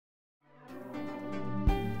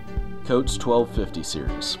Coates 1250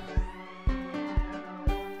 series.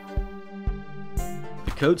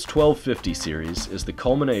 The Coates 1250 series is the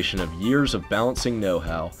culmination of years of balancing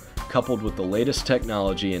know-how coupled with the latest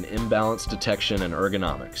technology in imbalance detection and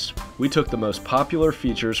ergonomics. We took the most popular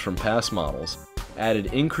features from past models, added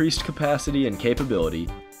increased capacity and capability,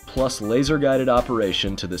 plus laser-guided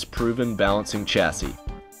operation to this proven balancing chassis.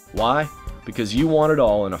 Why? Because you want it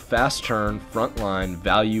all in a fast-turn, frontline,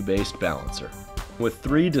 value-based balancer. With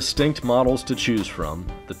 3 distinct models to choose from,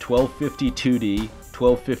 the 1250 2D,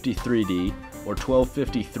 1250 3D, or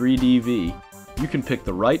 1250 3DV, you can pick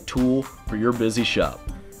the right tool for your busy shop.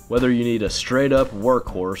 Whether you need a straight-up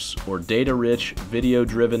workhorse or data-rich,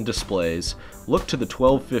 video-driven displays, look to the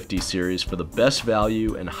 1250 series for the best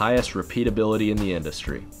value and highest repeatability in the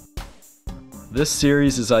industry. This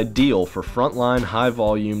series is ideal for frontline,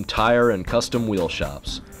 high-volume tire and custom wheel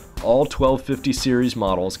shops. All 1250 series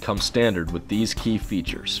models come standard with these key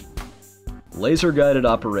features. Laser-guided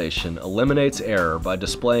operation eliminates error by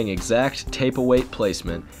displaying exact tape-a-weight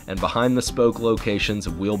placement and behind-the-spoke locations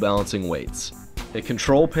of wheel balancing weights. A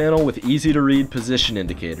control panel with easy-to-read position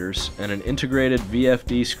indicators and an integrated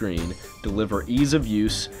VFD screen deliver ease of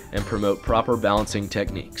use and promote proper balancing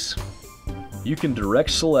techniques. You can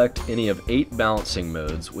direct select any of 8 balancing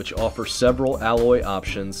modes, which offer several alloy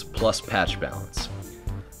options plus patch balance.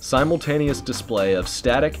 Simultaneous display of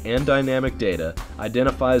static and dynamic data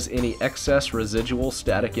identifies any excess residual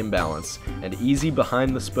static imbalance, and easy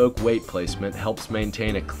behind-the-spoke weight placement helps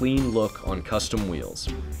maintain a clean look on custom wheels.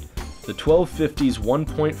 The 1250's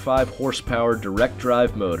 1.5 horsepower direct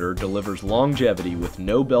drive motor delivers longevity with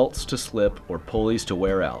no belts to slip or pulleys to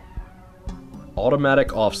wear out.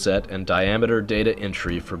 Automatic offset and diameter data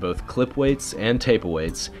entry for both clip weights and tape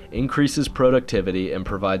weights increases productivity and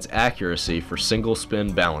provides accuracy for single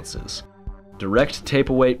spin balances. Direct tape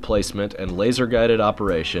weight placement and laser guided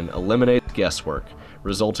operation eliminates guesswork,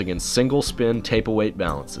 resulting in single spin tape weight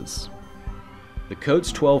balances. The Coates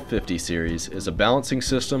 1250 series is a balancing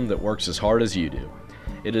system that works as hard as you do.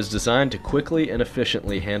 It is designed to quickly and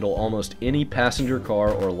efficiently handle almost any passenger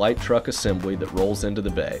car or light truck assembly that rolls into the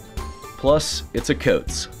bay. Plus, it's a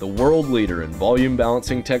Coates, the world leader in volume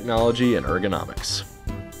balancing technology and ergonomics.